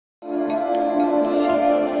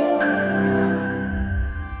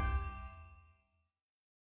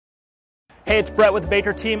Hey, it's Brett with the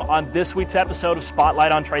Baker team. On this week's episode of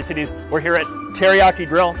Spotlight on Tri-Cities, we're here at Teriyaki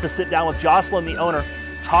Grill to sit down with Jocelyn, the owner,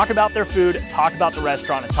 talk about their food, talk about the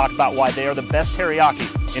restaurant, and talk about why they are the best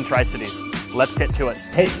teriyaki in Tri-Cities. Let's get to it.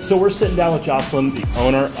 Hey, so we're sitting down with Jocelyn, the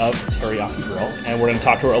owner of Teriyaki Grill, and we're going to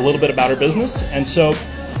talk to her a little bit about her business. And so,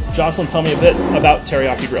 Jocelyn, tell me a bit about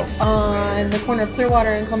Teriyaki Grill. On the corner of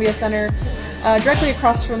Clearwater and Columbia Center, directly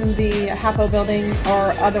across from the Hapo building,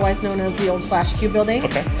 or otherwise known as the old Flash Q building.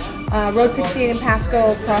 Okay. Road 68 in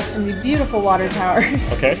Pasco, across from the beautiful water towers.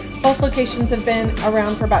 Okay. Both locations have been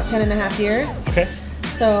around for about 10.5 years. Okay.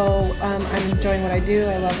 So I'm enjoying what I do.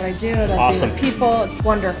 I love what I do. I love Awesome. being with people. It's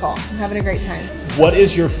wonderful. I'm having a great time. What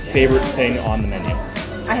is your favorite thing on the menu?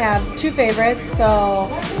 I have two favorites. So,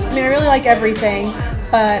 I mean, I really like everything,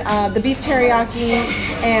 but the beef teriyaki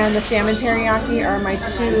and the salmon teriyaki are my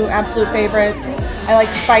two absolute favorites. I like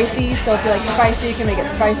spicy, so if you like spicy, you can make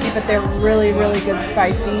it spicy, but they're really, really good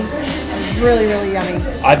spicy. Really, really yummy.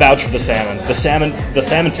 I vouch for the salmon. The salmon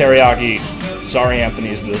teriyaki, sorry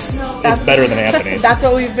Anthony's, this is better than Anthony's. That's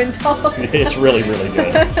what we've been told. It's really, really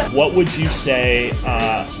good. What would you say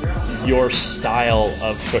your style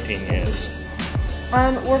of cooking is?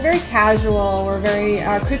 We're very casual. We're very,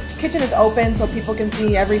 our kitchen is open so people can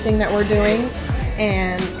see everything that we're doing.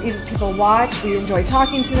 And even people watch, we enjoy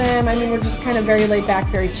talking to them. I mean, we're just kind of very laid back,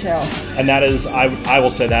 very chill. And that is, I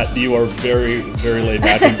will say that you are very, very laid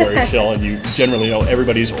back and very chill, and you generally know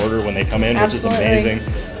everybody's order when they come in, Absolutely. Which is amazing.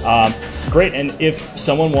 Great, and if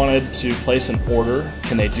someone wanted to place an order,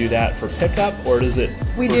 can they do that for pickup, or is it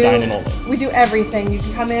for dine-in only? We do everything. You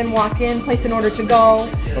can come in, walk in, place an order to go.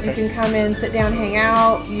 Okay. You can come in, sit down, hang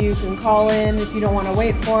out. You can call in if you don't want to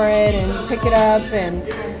wait for it and pick it up. And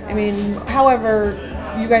I mean, however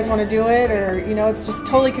you guys want to do it, or it's just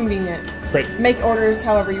totally convenient. Great. Make orders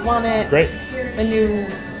however you want it. Great. The new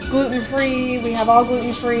gluten-free, we have all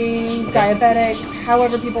gluten-free, diabetic,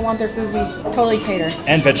 however people want their food, we totally cater.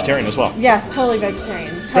 And vegetarian as well. Yes, totally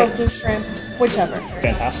vegetarian. Tofu, shrimp, whichever.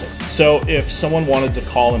 Fantastic. So if someone wanted to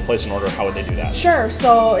call and place an order, how would they do that? Sure.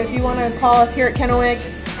 So if you want to call us here at Kennewick,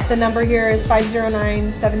 the number here is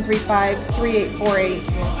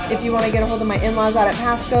 509-735-3848. If you want to get a hold of my in-laws out at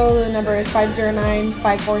Pasco, the number is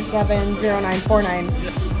 509-547-0949.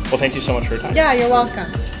 Well, thank you so much for your time. Yeah, you're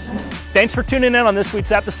welcome. Thanks for tuning in on this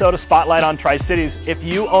week's episode of Spotlight on Tri-Cities. If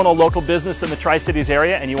you own a local business in the Tri-Cities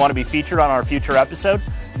area and you want to be featured on our future episode,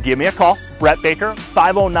 give me a call. Brett Baker,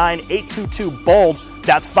 509-822-BOLD.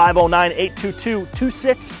 That's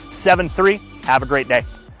 509-822-2673. Have a great day.